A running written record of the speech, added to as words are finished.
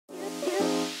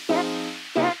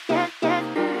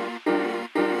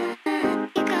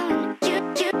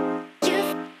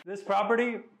this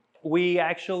property, we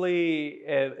actually,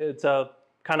 it's a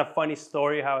kind of funny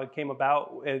story how it came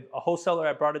about. A wholesaler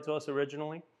had brought it to us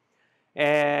originally.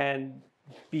 And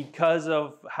because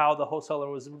of how the wholesaler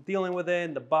was dealing with it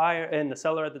and the buyer and the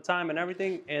seller at the time and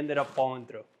everything, ended up falling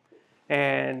through.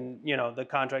 And, you know, the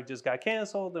contract just got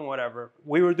canceled and whatever.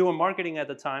 We were doing marketing at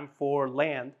the time for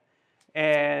land.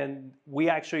 And we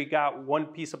actually got one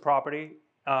piece of property.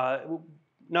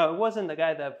 No, it wasn't the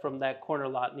guy that from that corner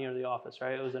lot near the office,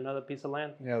 right? It was another piece of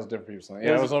land. Yeah, it was a different piece of land.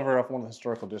 Yeah, it was over off one of the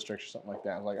historical districts or something like that.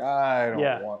 I was like, I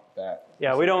don't want that.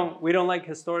 Yeah, we don't like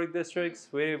historic districts.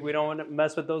 We don't want to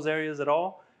mess with those areas at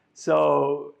all.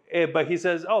 So, but he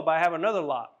says, oh, but I have another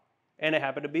lot, and it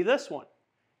happened to be this one,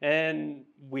 and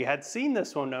we had seen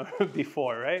this one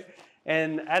before, right?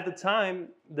 And at the time,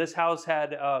 this house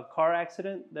had a car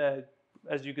accident. That,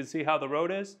 as you can see, how the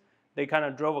road is. They kind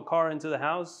of drove a car into the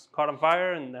house, caught on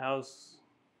fire, and the house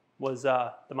was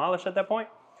demolished at that point.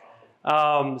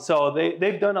 So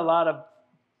they've done a lot of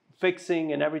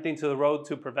fixing and everything to the road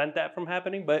to prevent that from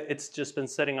happening, but it's just been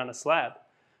sitting on a slab.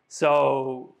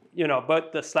 So, you know,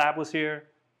 but the slab was here,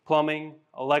 plumbing,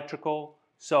 electrical.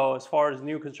 So as far as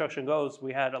new construction goes,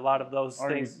 we had a lot of those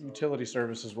things. Our utility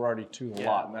services were already to the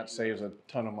lot, and that saves a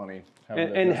ton of money.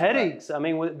 And headaches. I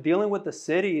mean, dealing with the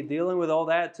city, dealing with all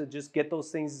that to just get those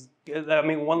things. I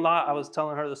mean, one lot, I was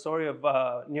telling her the story of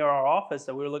near our office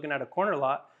that we were looking at a corner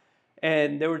lot,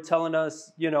 and they were telling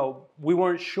us, you know, we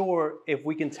weren't sure if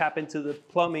we can tap into the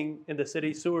plumbing in the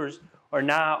city sewers or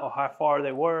not, or how far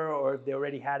they were, or if they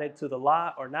already had it to the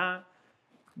lot or not.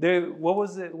 What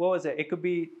was it? It could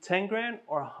be 10 grand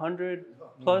or 100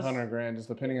 plus? 100 grand, just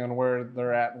depending on where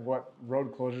they're at and what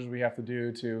road closures we have to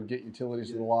do to get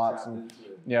utilities to the lots and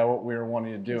what we were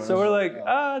wanting to do. So we're like,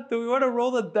 do we want to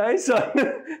roll the dice on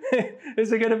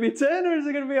is it going to be 10 or is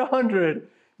it going to be 100?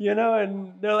 You know,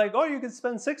 and they're like, oh, you can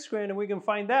spend 6 grand and we can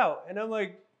find out. And I'm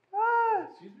like,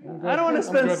 I don't want to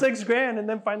spend 6 grand and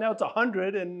then find out it's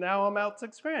 100 and now I'm out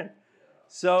 6 grand.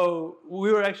 So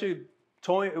we were actually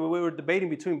we were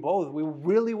debating between both. We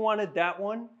really wanted that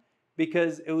one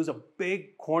because it was a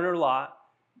big corner lot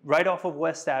right off of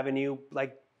West Avenue,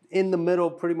 like in the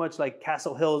middle, pretty much like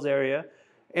Castle Hills area.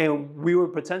 And we were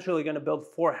potentially going to build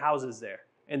 4 houses there.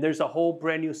 And there's a whole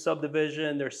brand new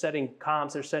subdivision. They're setting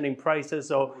comps, they're setting prices.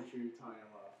 So,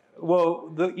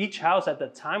 well, each house at the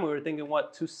time, we were thinking,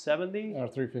 what, 270? Or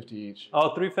 350 each.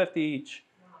 Oh, 350 each.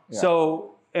 Yeah.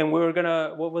 So, and we were going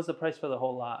to, what was the price for the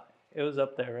whole lot? It was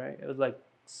up there, right? It was like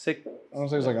I don't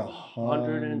say it was like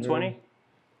 120.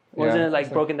 Wasn't it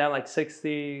like broken down like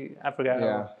 60? I forgot.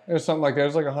 Yeah, it was something like that. It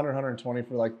was like 100, 120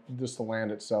 for like just the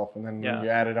land itself, and then when you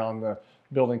added on the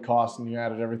building costs and you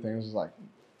added everything, it was like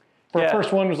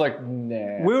first one was like,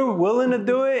 nah. We were willing to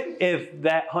do it if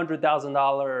that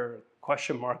 $100,000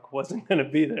 question mark wasn't going to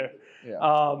be there.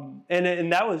 Yeah.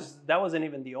 And that wasn't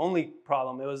even the only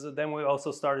problem. It was then we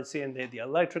also started seeing the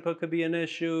electrical could be an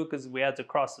issue because we had to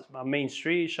cross a main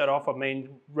street, shut off a main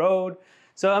road.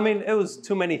 So I mean, it was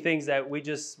too many things that we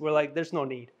just were like, there's no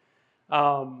need.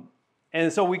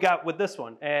 And so we got with this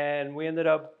one, and we ended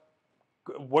up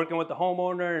working with the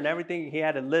homeowner and everything. He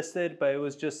had it listed, but it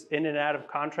was just in and out of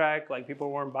contract. Like people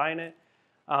weren't buying it.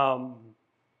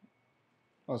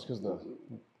 It's because the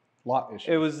lot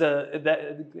issue. It was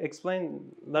explain.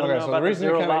 Let them know so about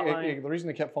the reason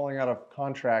they kept falling out of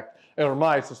contract, or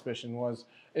my suspicion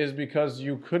is because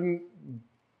you couldn't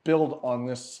build on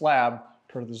this slab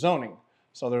per the zoning.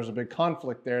 So there was a big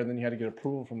conflict there, and then you had to get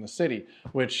approval from the city,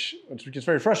 which gets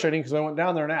very frustrating because I went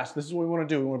down there and asked, this is what we want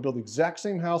to do. We want to build the exact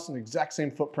same house and the exact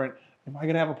same footprint. Am I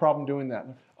going to have a problem doing that?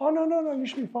 Oh, no, you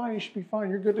should be fine. You should be fine.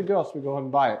 You're good to go. So we go ahead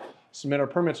and buy it. Submit our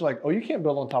permits. They're like, oh, you can't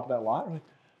build on top of that lot. We're like,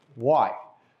 why?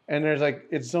 And there's like,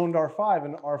 it's zoned R5,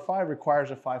 and R5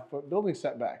 requires a 5-foot building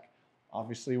setback.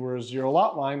 Obviously, we're a 0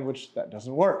 lot line, which that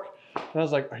doesn't work. And I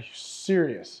was like, are you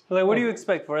serious? Like, what do you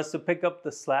expect, for us to pick up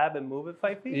the slab and move it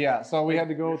 5 feet? Yeah, so we had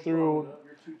to go through...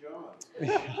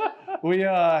 We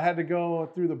had to go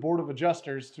through the Board of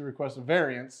Adjusters to request a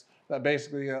variance that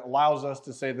basically allows us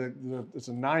to say that it's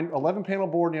a 11-panel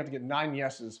board, and you have to get 9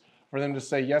 yeses for them to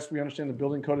say, yes, we understand the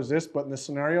building code is this, but in this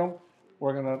scenario,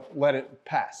 we're going to let it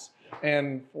pass.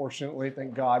 And fortunately,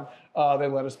 thank God, they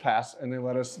let us pass, and they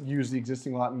let us use the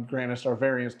existing lot and grant us our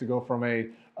variance to go from a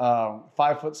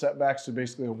 5-foot setback to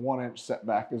basically a 1-inch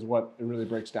setback is what it really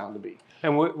breaks down to be.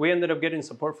 And we ended up getting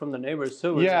support from the neighbors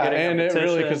too. Yeah, and it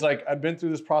really, because like I'd been through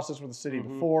this process with the city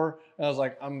before, and I was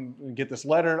like, I'm gonna get this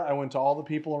letter. I went to all the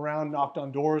people around, knocked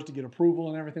on doors to get approval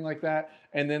and everything like that.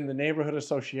 And then the neighborhood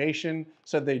association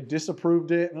said they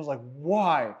disapproved it, and I was like,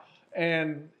 why?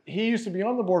 And he used to be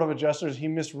on the Board of Adjusters. He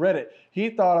misread it. He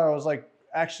thought I was like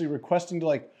actually requesting to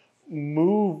like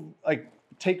move, like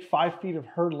take 5 feet of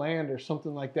her land or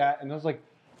something like that. And I was like,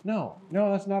 no,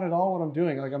 that's not at all what I'm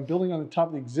doing. Like I'm building on the top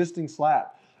of the existing slab.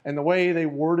 And the way they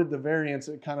worded the variance,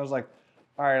 it kind of was like,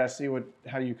 all right, I see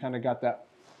how you kind of got that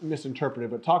misinterpreted.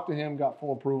 But talked to him, got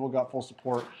full approval, got full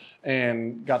support,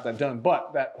 and got that done.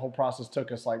 But that whole process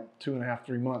took us like 2.5,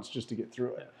 3 months just to get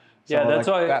through it. So yeah, that's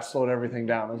why that slowed everything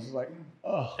down. It was like,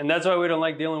 oh. And that's why we don't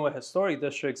like dealing with historic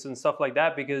districts and stuff like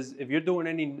that, because if you're doing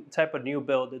any type of new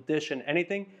build, addition,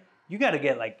 anything, you got to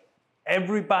get like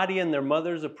everybody and their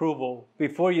mother's approval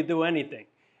before you do anything.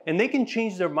 And they can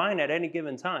change their mind at any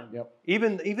given time. Yep.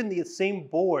 Even the same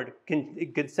board can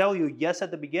tell you yes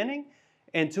at the beginning,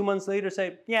 and 2 months later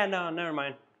say, yeah, no, never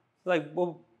mind. Like,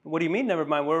 well, what do you mean never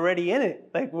mind? We're already in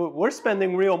it. Like we're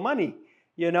spending real money.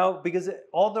 You know, because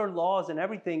all their laws and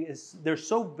everything they're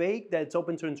so vague that it's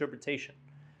open to interpretation.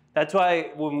 That's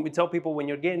why when we tell people, when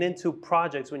you're getting into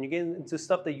projects, when you're getting into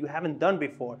stuff that you haven't done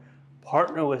before,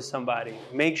 partner with somebody.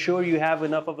 Make sure you have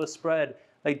enough of a spread.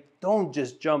 Like, don't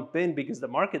just jump in because the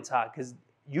market's hot, because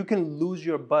you can lose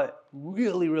your butt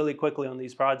really, really quickly on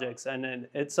these projects. And then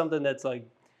it's something that's like,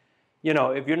 you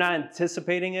know, if you're not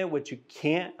anticipating it, which you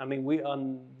can't. I mean, we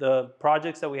on the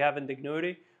projects that we have in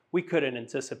Dignuity, we couldn't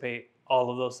anticipate all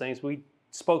of those things. We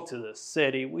spoke to the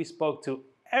city. We spoke to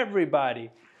everybody.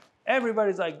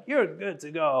 Everybody's like, you're good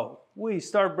to go. We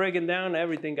start breaking down.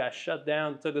 Everything got shut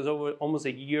down. It took us over almost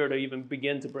a year to even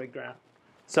begin to break ground.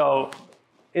 So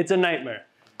it's a nightmare.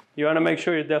 You want to make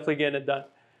sure you're definitely getting it done.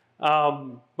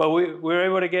 But we were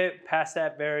able to get past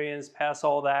that variance, past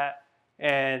all that,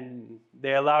 and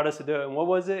they allowed us to do it. And what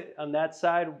was it on that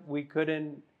side? We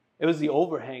couldn't, it was the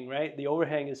overhang, right? The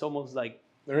overhang is almost like,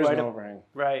 there is no overhang.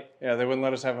 Right. Yeah, they wouldn't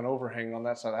let us have an overhang on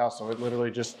that side of the house, so it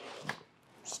literally just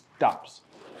stops.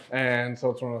 And so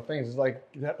it's one of the things. It's like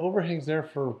that overhang's there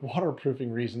for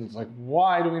waterproofing reasons. Like,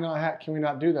 why do we not can we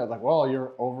not do that? Like, well,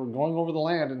 you're going over the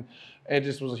land, and it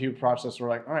just was a huge process. We're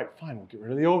like, all right, fine, we'll get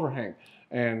rid of the overhang,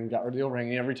 and got rid of the overhang.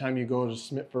 And every time you go to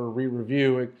submit for a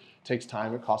re-review, it takes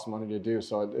time. It costs money to do.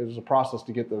 So it was a process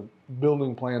to get the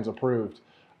building plans approved.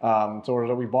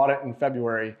 So we bought it in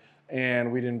February.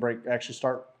 And we didn't actually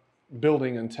start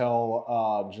building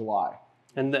until July.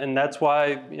 And that's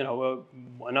why, you know,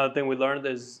 another thing we learned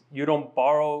is we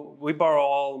borrow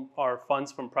all our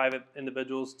funds from private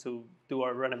individuals to do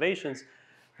our renovations.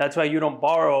 That's why you don't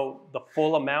borrow the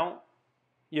full amount,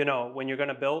 you know, when you're going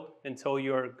to build until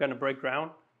you're going to break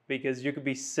ground, because you could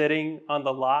be sitting on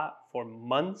the lot for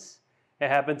months. It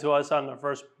happened to us on the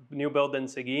first new build in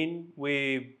Seguin.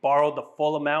 We borrowed the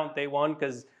full amount day one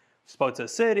because we spoke to the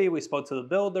city, we spoke to the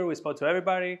builder, we spoke to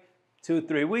everybody.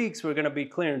 2-3 weeks, we're gonna be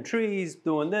clearing trees,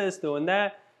 doing this, doing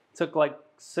that. It took like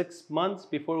 6 months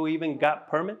before we even got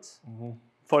permits. Mm-hmm.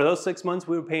 For those 6 months,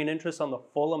 we were paying interest on the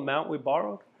full amount we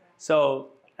borrowed.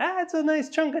 So that's a nice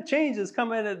chunk of change that's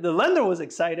coming in. The lender was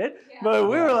excited, but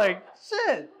we were like,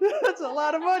 shit, that's a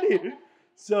lot of money.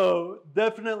 So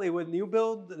definitely with new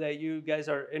build that you guys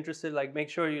are interested, like make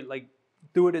sure you like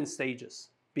do it in stages.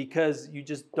 Because you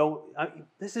just don't,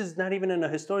 this is not even in a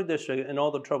historic district and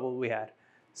all the trouble we had.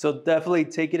 So definitely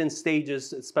take it in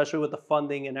stages, especially with the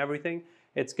funding and everything.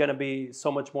 It's gonna be so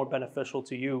much more beneficial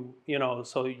to you, you know,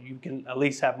 so you can at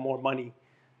least have more money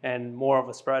and more of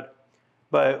a spread.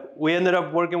 But we ended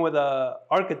up working with a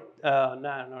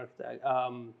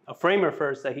framer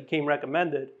first that he came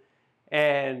recommended.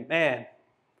 And man,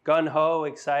 gung-ho,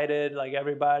 excited, like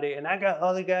everybody. And I got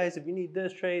other guys, if you need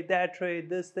this trade,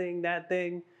 this thing, that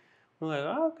thing. We're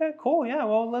like, oh, okay, cool, yeah,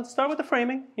 well, let's start with the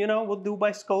framing. You know, we'll do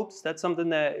by scopes. That's something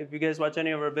that if you guys watch any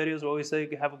of our videos, we always say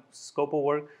you have a scope of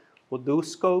work. We'll do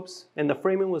scopes. And the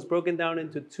framing was broken down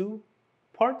into 2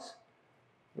 parts,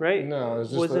 right? No, it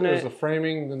was just the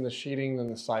framing, then the sheeting, then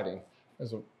the siding.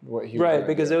 Is what he right,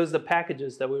 because it was the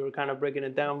packages that we were kind of breaking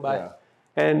it down by. Yeah.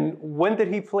 And when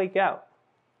did he flake out?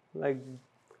 Like,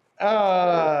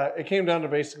 it came down to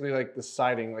basically like the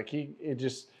siding. Like he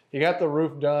got the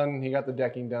roof done, he got the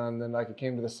decking done. Then like it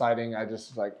came to the siding, I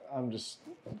just like, I'm just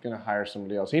gonna hire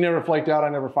somebody else. He never flaked out. I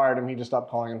never fired him. He just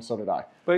stopped calling, and so did I. But